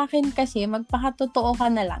 sa akin kasi, magpakatotoo ka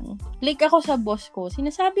na lang. Like ako sa boss ko,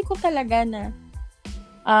 sinasabi ko talaga na,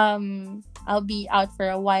 I'll be out for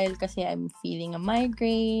a while kasi I'm feeling a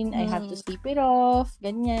migraine. I have to sleep it off.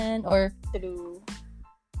 Ganyan. Or, true.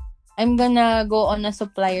 I'm gonna go on a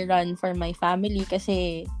supply run for my family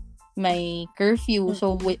kasi may curfew.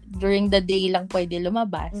 So, during the day lang pwede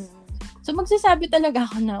lumabas. So, magsasabi talaga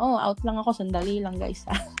ako na, out lang ako, sandali lang, guys.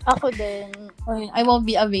 Ako din. I won't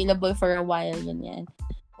be available for a while, ganyan.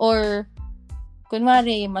 Or,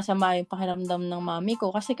 kunwari, masama yung pakiramdam ng mami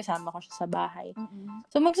ko kasi kasama ko siya sa bahay.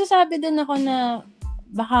 So, magsasabi din ako na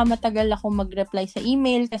baka matagal ako mag-reply sa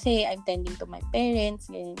email kasi I'm tending to my parents,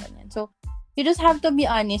 ganyan. So, you just have to be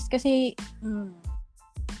honest kasi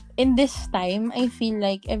in this time, I feel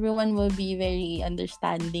like everyone will be very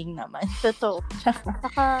understanding naman. Totoo.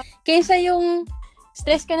 Kaysa yung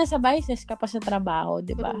stress ka na sa bahay, stress ka pa sa trabaho,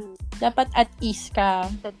 di ba? Dapat at ease ka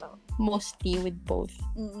mostly with both.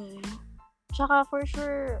 Tsaka for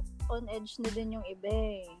sure, on edge na din yung iba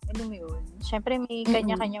eh. Alam mo yun? Siyempre may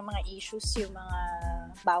kanya-kanyang mga issues yung mga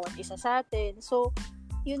bawat isa sa atin. So,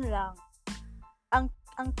 yun lang. Ang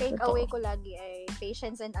takeaway ko lagi ay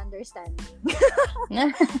patience and understanding.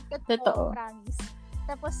 Totoo. Promise.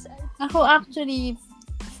 Tapos, ako actually,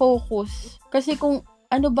 focus. Kasi kung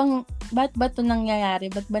ba't ba ito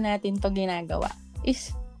nangyayari? Ba't ba natin to ginagawa?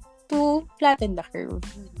 Is to flatten the curve.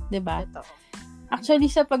 Diba?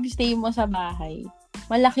 Actually, sa pag-stay mo sa bahay,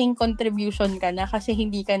 malaking contribution ka na kasi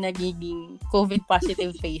hindi ka nagiging COVID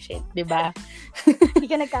positive patient. Diba? Hindi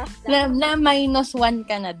ka nagka-lockdown. na -1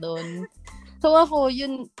 ka na doon. So ako,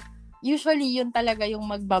 usually yun talaga yung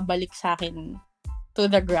magbabalik sa akin to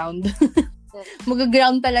the ground.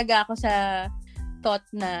 Mag-ground talaga ako sa thought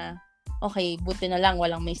na okay, buti na lang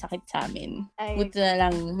walang may sakit sa amin. Buti na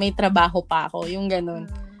lang may trabaho pa ako. Yung ganun.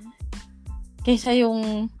 Kaysa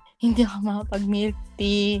yung hindi ako makapag-milk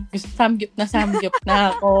tea. Samgyup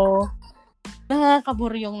na ako.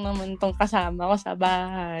 Nakakaburyong naman tong kasama ko sa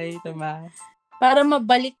bahay. Diba? Para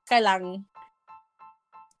mabalik ka lang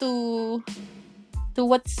to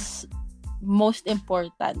what's most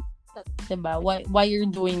important. Diba? Why you're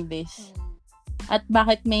doing this. At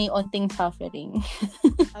bakit may onting suffering.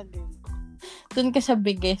 Agree. Dun ka sa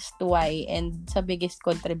biggest why and sa biggest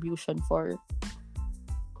contribution for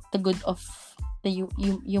the good of the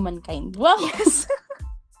humankind. Wow! Yes!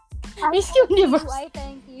 Miss Universe.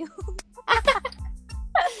 Thank you.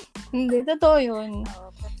 Hindi, totoo yun.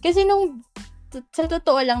 Kasi sa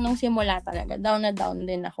totoo lang, nung simula talaga, down na down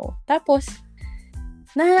din ako. Tapos,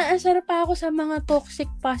 naaasar pa ako sa mga toxic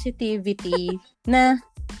positivity na,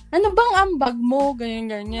 ano bang ambag mo?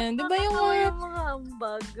 Ganyan. Di ba yung mga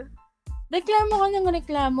ambag? Reklamo ka ng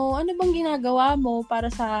reklamo. Ano bang ginagawa mo para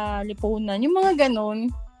sa lipunan? Yung mga ganon.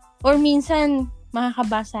 Or minsan,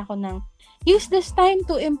 makakabasa ako ng, use this time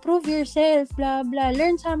to improve yourself, blah, blah.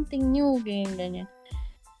 Learn something new, ganyan.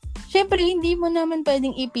 Siyempre, hindi mo naman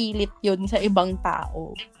pwedeng ipilit yun sa ibang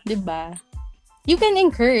tao. 'Di ba? You can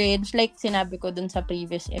encourage, like sinabi ko dun sa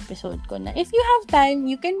previous episode ko na, if you have time,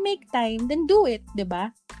 you can make time, then do it, 'di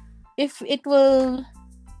ba? If it will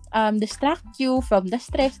distract you from the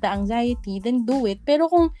stress, the anxiety, then do it. Pero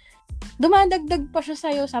kung dumadagdag pa siya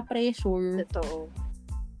sa'yo sa pressure, totoo.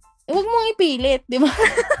 Huwag mong ipilit, 'di ba?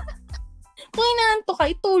 Kung inaantok ka,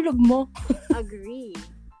 itulog mo. Agree.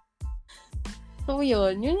 So,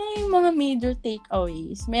 yun na yung mga major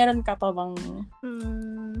takeaways. Meron ka pa bang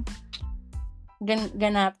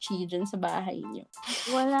ganapchi dyan sa bahay niyo?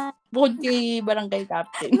 Wala. Bukod kay barangay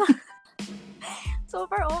captain.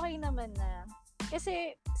 Super okay naman na.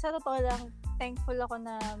 Kasi, sa totoo lang, thankful ako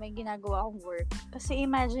na may ginagawa akong work. Kasi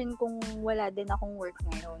imagine kung wala din akong work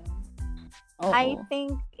ngayon. Oo. I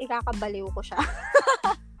think, ikakabaliw ko siya.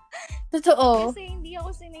 Totoo. Kasi hindi ako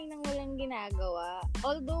sanay ng walang ginagawa.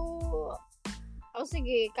 Although,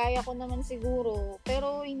 sige, kaya ko naman siguro.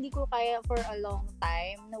 Pero hindi ko kaya for a long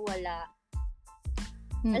time na wala.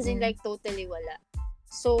 As in, like, totally wala.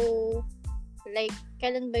 So, like,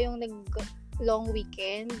 kailan ba yung long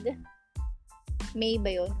weekend? May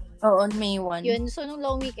ba yun? Oo, May 1. Yun, so nung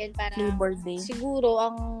long weekend, parang Labor Day. siguro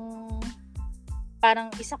ang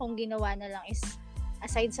parang isa kong ginawa na lang is,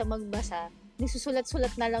 aside sa magbasa,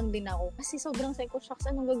 nisusulat-sulat na lang din ako. Kasi sobrang psycho shocks,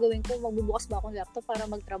 anong gagawin ko? Magbubukas ba akong laptop para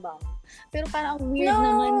magtrabaho? Pero parang weird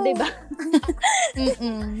naman, diba?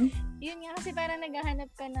 Yun nga, kasi parang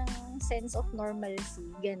naghahanap ka ng sense of normalcy.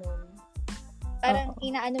 Ganun. Parang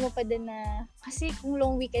inaano mo pa din na, kasi kung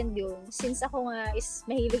long weekend yun, since ako nga is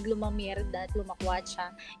mahilig lumamierda at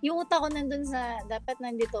lumakwatsa, yung utak ko nandun sa, dapat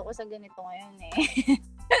nandito ako sa ganito ngayon eh.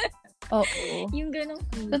 Oo. Yung ganun.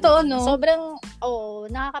 Totoo, no? Sobrang,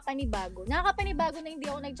 nakakapanibago. Nakakapanibago na hindi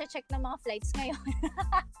ako nagcha-check ng mga flights ngayon.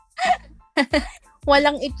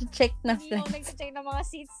 Walang i-check na Hindi ako nagcha-check ng mga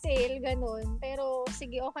seat sale, ganun. Pero,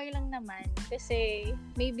 sige, okay lang naman. Kasi,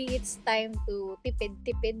 maybe it's time to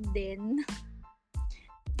tipid-tipid din.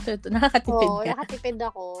 Nakakatipid ka. Nakatipid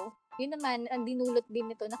ako. Yun naman, ang dinulot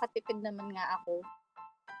din nito, nakatipid naman nga ako.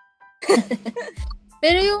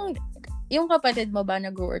 Pero yung kapatid mo ba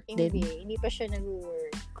nag-work din? Hindi pa siya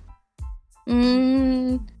nag-work.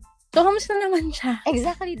 So, kamusta naman siya?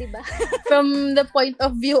 Exactly, di ba? From the point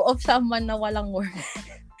of view of someone na walang work.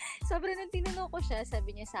 Sobrang nung tinanong ko siya,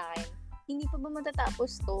 sabi niya sa akin, hindi pa ba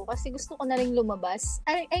matatapos to? Kasi gusto ko na rin lumabas.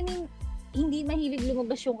 I mean, hindi mahilig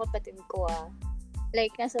lumabas yung kapatid ko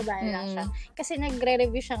Like, nasa bahay lang siya. Kasi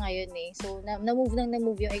nagre-review siya ngayon eh. So, na-move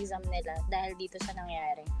yung exam nila dahil dito sa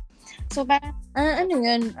nangyari. So, parang... ano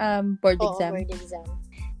yun? Board exam? Board exam.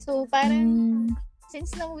 So, parang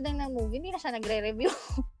since namunang ng movie, hindi na siya nagre-review.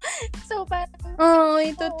 So, parang,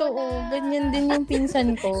 Ay, totoo. Ganyan din yung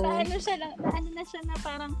pinsan ko. naano na siya na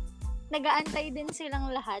parang, nag-aantay din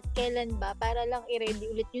silang lahat, kailan ba, para lang i-ready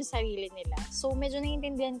ulit yung sarili nila. So, medyo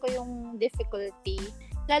naiintindihan ko yung difficulty,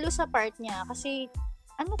 lalo sa part niya, kasi,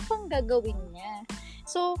 ano pang gagawin niya?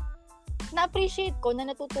 So, na-appreciate ko na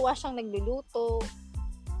natutuwa siyang nagluluto.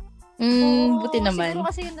 Buti naman. Siguro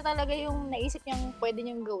kasi yun na talaga yung naisip niyang pwede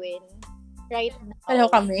niyang gawin right now. Hello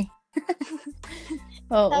kami.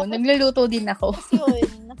 Oo, nagluluto din ako. Kasi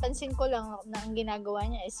yun, napansin ko lang na ang ginagawa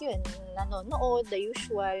niya is yun, nanonood, the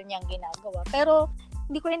usual niyang ginagawa. Pero,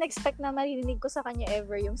 hindi ko rin expect na maririnig ko sa kanya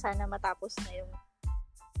ever yung sana matapos na yung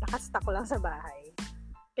nakastuck lang sa bahay.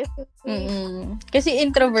 Kasi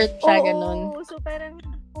introvert siya, ganun. Oo, so parang,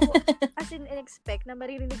 as in, expect na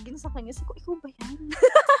maririnig din sa kanya. So, ikaw ba yan?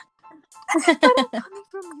 Parang coming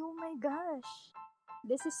from you, my gosh.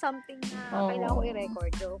 This is something na kailangan ko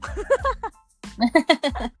i-record, joke.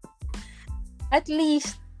 At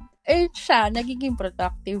least, siya, nagiging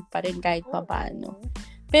productive pa rin kahit papaano.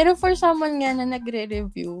 Pero for someone nga na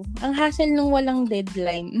nagre-review, ang hassle nung walang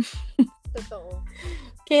deadline. Totoo.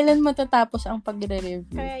 Kailan matatapos ang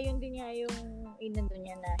pagre-review? Kaya yun din nga yung inano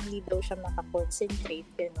niya na hindi daw siya makakonsentrate,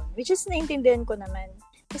 gano'n. Which is, naintindihan ko naman.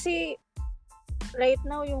 Kasi, right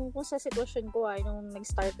now, yung kung sa sitwasyon ko, nung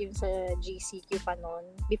nag-start yun sa GCQ pa noon,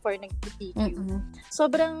 before nag-PQ,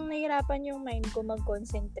 sobrang nahirapan yung mind ko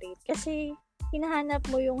mag-concentrate. Kasi, hinahanap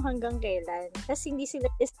mo yung hanggang kailan. Kasi hindi sila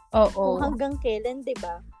kung hanggang kailan,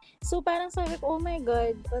 diba? So, parang sabi ko, oh my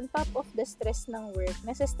God, on top of the stress ng work,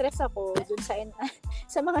 nasa-stress ako dun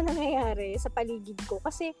sa mga nangyayari sa paligid ko.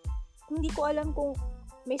 Kasi, hindi ko alam kung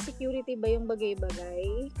may security ba yung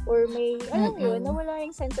bagay-bagay or may, alam yun, nawala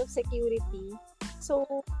yung sense of security. So,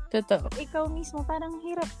 totoo. Ikaw mismo, parang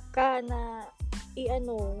hirap ka na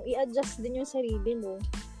i-adjust din yung sarili mo.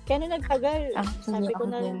 Kaya nung nagtagal, sabi ko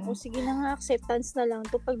na lang, sige na nga, acceptance na lang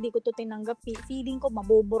to. Pag di ko to tinanggap, feeling ko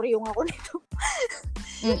maboboryong ako nito.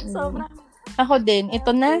 Sobrang. Ako din,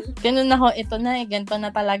 ito na. Ganun ako, ito na, ganito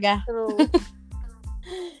na talaga. True.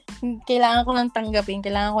 Kailangan ko nang tanggapin,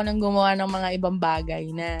 kailangan ko nang gumawa ng mga ibang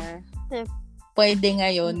bagay na pwede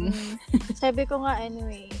ngayon. Sabi ko nga,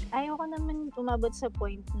 anyway, ayaw ko naman umabot sa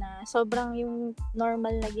point na sobrang yung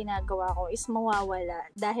normal na ginagawa ko is mawawala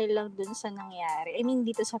dahil lang dun sa nangyari. I mean,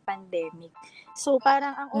 dito sa pandemic. So,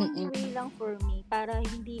 parang ang only way lang for me, para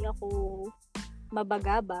hindi ako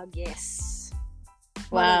mabagabag,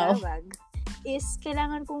 mabagabag, is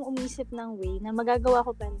kailangan kong umisip ng way na magagawa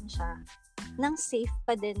ko pa rin siya ng safe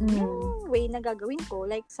pa din yung way na gagawin ko.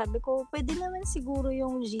 Like, sabi ko, pwede naman siguro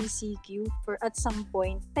yung GCQ for at some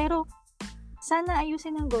point. Pero, sana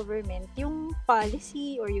ayusin ng government yung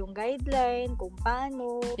policy or yung guideline kung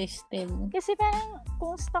paano. System. Kasi parang,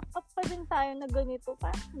 kung stuck up pa din tayo na ganito,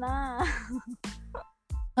 paano na?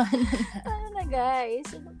 Paano na,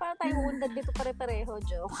 guys? Paano tayo uundag dito pare-pareho,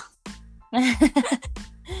 joke?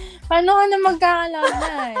 Paano ka na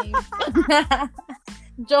magkakalagay?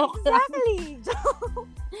 Joke. Exactly. Joke.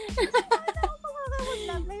 Paano ako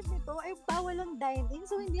makakapag-love life nito? Ay, bawal ang dine-in.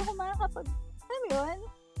 So, hindi ako alam mo yun?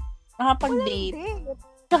 Makapag-date.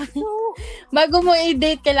 So, bago mo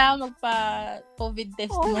i-date, kailangan magpa-COVID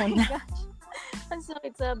test muna. My gosh. Ang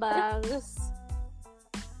sakit sa bangs.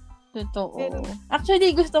 Totoo.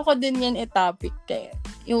 Actually, gusto ko din yan topic.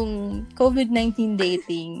 Yung COVID-19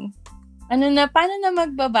 dating. Paano na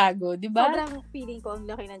magbabago, di ba? Sobrang feeling ko ang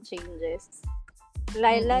laki ng changes.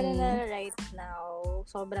 Lalo na right now,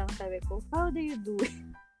 sobrang sabi ko, how do you do it?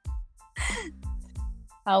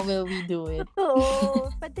 How will we do it? Totoo.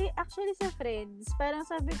 Pati actually sa friends, parang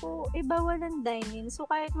sabi ko, bawal ang dine-in. So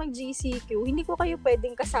kahit mag-GCQ, hindi ko kayo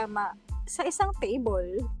pwedeng kasama sa isang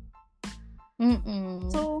table.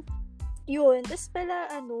 So, yun. Tapos pala,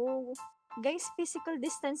 guys, physical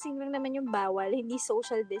distancing lang naman yung bawal, hindi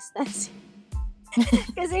social distancing.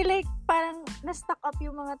 Kasi like, parang na-stuck up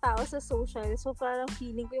yung mga tao sa social. So, parang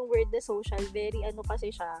feeling ko yung word na social, very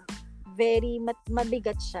kasi siya, very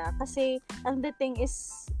mabigat siya. Kasi, ang dating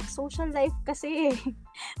is, social life kasi.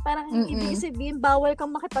 Parang, ibig sabihin, bawal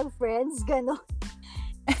kang makipag-friends, gano'n.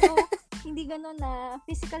 So, hindi gano'n na,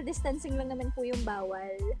 physical distancing lang naman po yung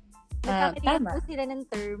bawal. Nagkakalimutan po sila ng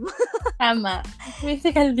term. Tama.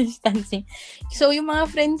 Physical distancing. So, yung mga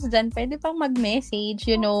friends dyan, pwede pang mag-message,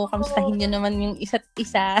 kamustahin nyo naman yung isa't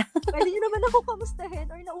isa. Pwede nyo naman ako kamustahin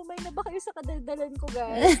or naumay na ba kayo sa kadaldalan ko,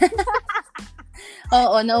 guys?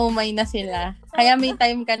 Oo, naumay na sila. Kaya may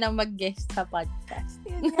time ka na mag-guest sa podcast.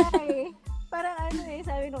 Yun nga Parang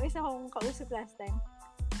sabi nung isa kong kausap last time,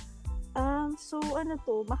 So ano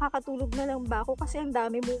to, makakatulog na lang ba ako kasi ang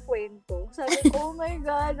dami mong kwento. Sabi ko, oh my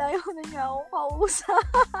God, ayaw na niya akong kausap.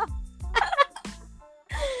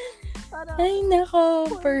 Parang, Ay,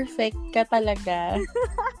 nako. Perfect ka talaga.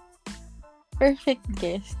 Perfect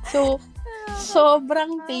guest. So,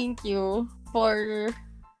 sobrang thank you for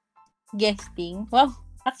guesting. Wow,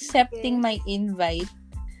 accepting Yes. my invite.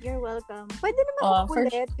 You're welcome. Pwede naman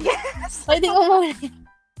ulit. Yes. Pwede umulit.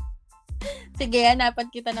 Sige,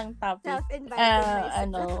 hanapan kita ng topic.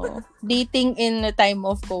 Self-invited myself. Dating in the time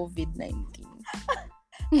of COVID-19.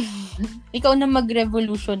 Ikaw na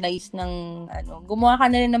mag-revolutionize ng, gumawa ka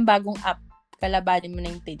na rin ng bagong app. Kalabanin mo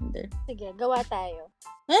na yung Tinder. Sige, gawa tayo.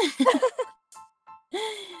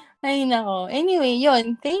 Ay, nako. Anyway,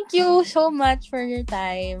 yun. Thank you so much for your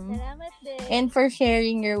time. Salamat din. And for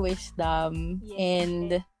sharing your wisdom. Yes.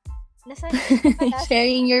 And Pala,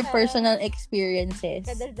 sharing your personal experiences.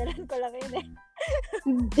 kadaldalan ko lang yun eh.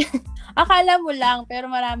 Akala mo lang, pero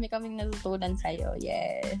marami kaming natutunan sa'yo.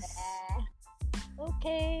 Yes.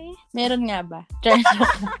 Okay. Meron nga ba?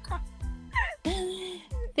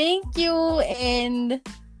 Thank you, and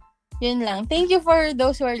yun lang. Thank you for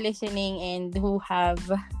those who are listening and who have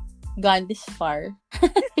gone this far.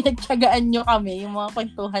 Pinagtsagaan nyo kami, yung mga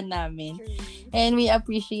kwentuhan namin. And we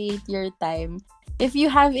appreciate your time. If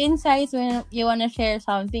you have insights when you want to share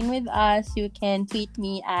something with us, you can tweet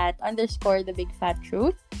me at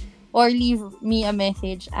 _thebigfattruth or leave me a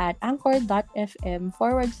message at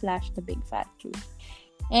anchor.fm/thebigfattruth.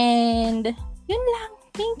 And yun lang.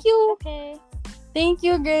 Thank you. Okay. Thank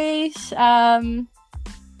you, Grace.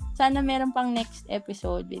 Sana meron pang next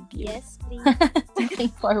episode with you. Yes, please.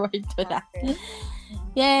 Looking forward to that.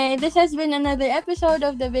 Yay, this has been another episode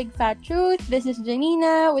of The Big Fat Truth. This is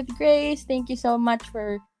Janina with Grace. Thank you so much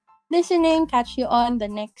for listening. Catch you on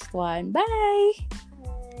the next one. Bye!